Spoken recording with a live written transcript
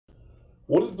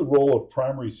What is the role of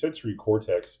primary sensory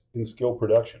cortex in skill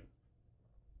production?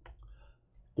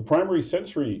 The primary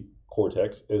sensory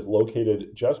cortex is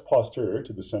located just posterior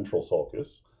to the central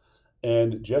sulcus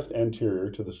and just anterior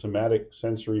to the somatic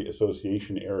sensory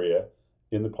association area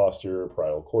in the posterior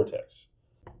parietal cortex.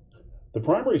 The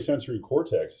primary sensory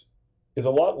cortex is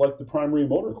a lot like the primary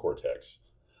motor cortex.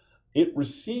 It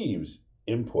receives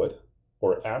input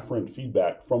or afferent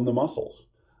feedback from the muscles.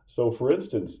 So for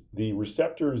instance, the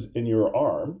receptors in your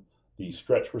arm, the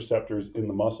stretch receptors in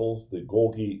the muscles, the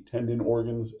Golgi tendon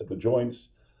organs at the joints,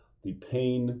 the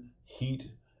pain,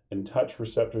 heat, and touch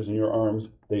receptors in your arms,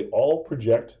 they all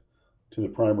project to the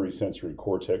primary sensory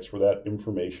cortex where that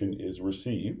information is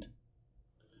received.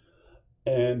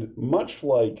 And much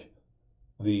like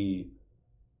the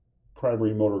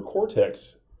primary motor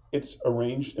cortex, it's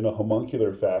arranged in a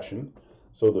homuncular fashion.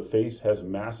 So the face has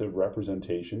massive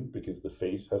representation because the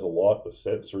face has a lot of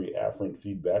sensory afferent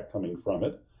feedback coming from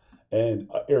it. And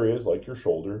areas like your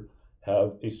shoulder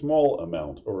have a small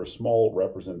amount or a small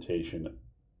representation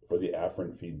for the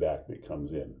afferent feedback that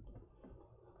comes in.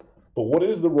 But what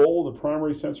is the role of the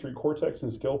primary sensory cortex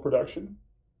in skill production?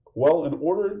 Well, in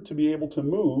order to be able to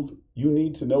move, you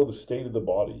need to know the state of the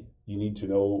body. You need to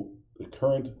know the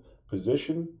current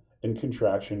position and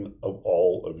contraction of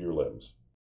all of your limbs.